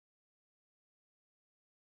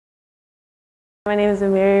My name is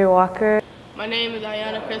Amiri Walker. My name is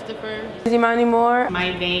Ayana Christopher. Zimani Moore.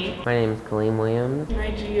 My name. My name is Kaleem Williams.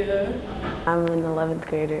 Nigeria. I'm an 11th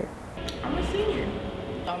grader. I'm a senior.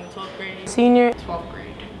 I'm in 12th grade. Senior. 12th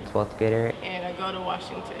grade. 12th grader. And I go to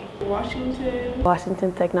Washington.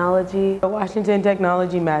 Washington Technology. Washington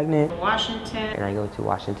Technology Magnet. Washington. And I go to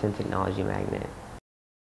Washington Technology Magnet.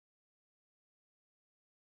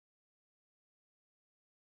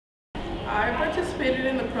 I participated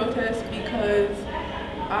in the protest because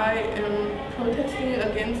I am protesting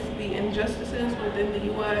against the injustices within the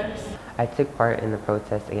U.S. I took part in the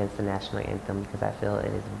protest against the national anthem because I feel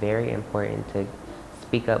it is very important to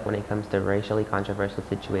speak up when it comes to racially controversial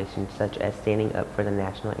situations such as standing up for the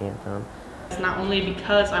national anthem. It's not only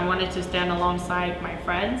because I wanted to stand alongside my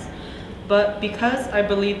friends, but because I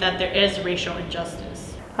believe that there is racial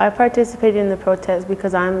injustice. I participated in the protest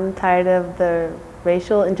because I'm tired of the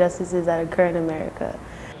racial injustices that occur in America.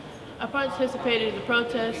 I participated in the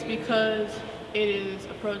protest because it is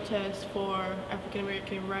a protest for African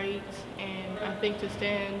American rights, and I think to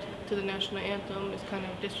stand to the national anthem is kind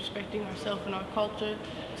of disrespecting ourselves and our culture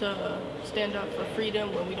to stand up for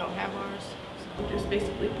freedom when we don't have ours. So just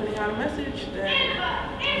basically putting out a message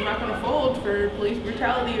that we're not going to fold for police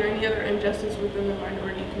brutality or any other injustice within the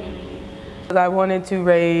minority community. I wanted to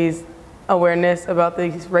raise awareness about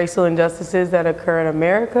these racial injustices that occur in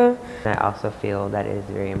America. I also feel that it is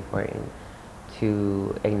very important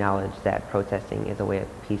to acknowledge that protesting is a way of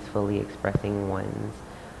peacefully expressing one's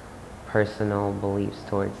personal beliefs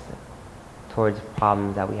towards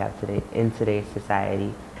problems that we have today in today's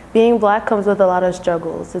society. Being black comes with a lot of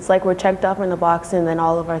struggles. It's like we're checked off in the box and then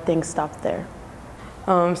all of our things stop there.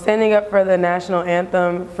 Standing up for the national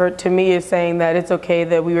anthem, to me, is saying that it's okay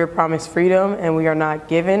that we were promised freedom and we are not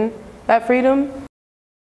given that freedom.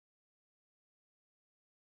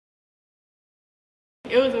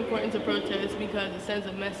 It was important to protest because it sends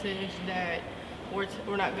a message that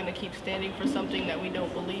we're not going to keep standing for something that we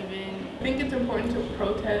don't believe in. I think it's important to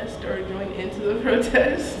protest or join into the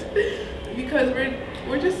protest because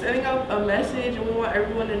we're just sending out a message, and we want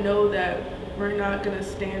everyone to know that we're not going to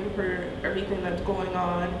stand for everything that's going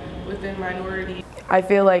on within minorities. I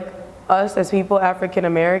feel like us as people, African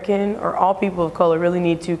American, or all people of color, really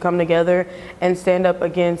need to come together and stand up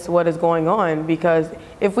against what is going on, because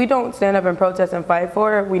if we don't stand up and protest and fight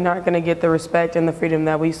for it, we're not going to get the respect and the freedom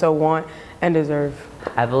that we so want and deserve.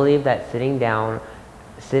 I believe that sitting down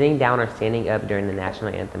or standing up during the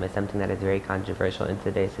national anthem is something that is very controversial in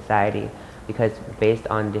today's society, because based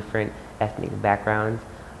on different ethnic backgrounds,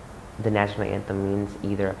 the national anthem means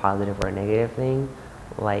either a positive or a negative thing.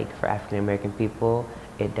 Like for African American people,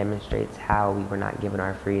 it demonstrates how we were not given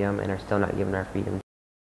our freedom and are still not given our freedom.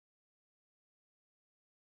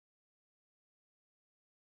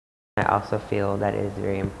 I also feel that it is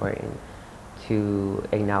very important to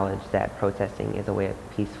acknowledge that protesting is a way of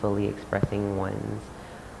peacefully expressing one's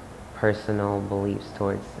personal beliefs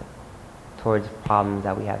towards problems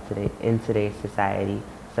that we have today in today's society,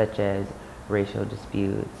 such as racial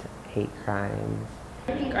disputes, hate crimes.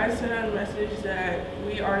 I think I sent out a message that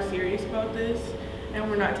we are serious about this and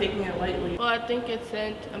we're not taking it lightly. Well, I think it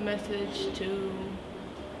sent a message to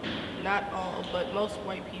not all, but most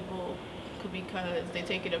white people, because they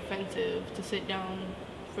take it offensive to sit down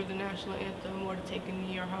for the national anthem or to take a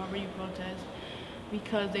knee or however you protest,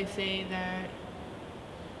 because they say that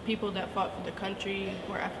people that fought for the country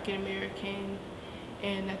were African American,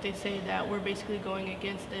 and that they say that we're basically going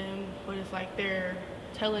against them, but it's like they're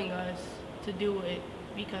telling us to do it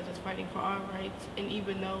because it's fighting for our rights, and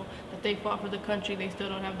even though that they fought for the country, they still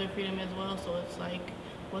don't have their freedom as well. So it's like,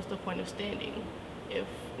 what's the point of standing if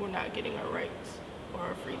we're not getting our rights or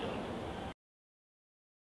our freedom?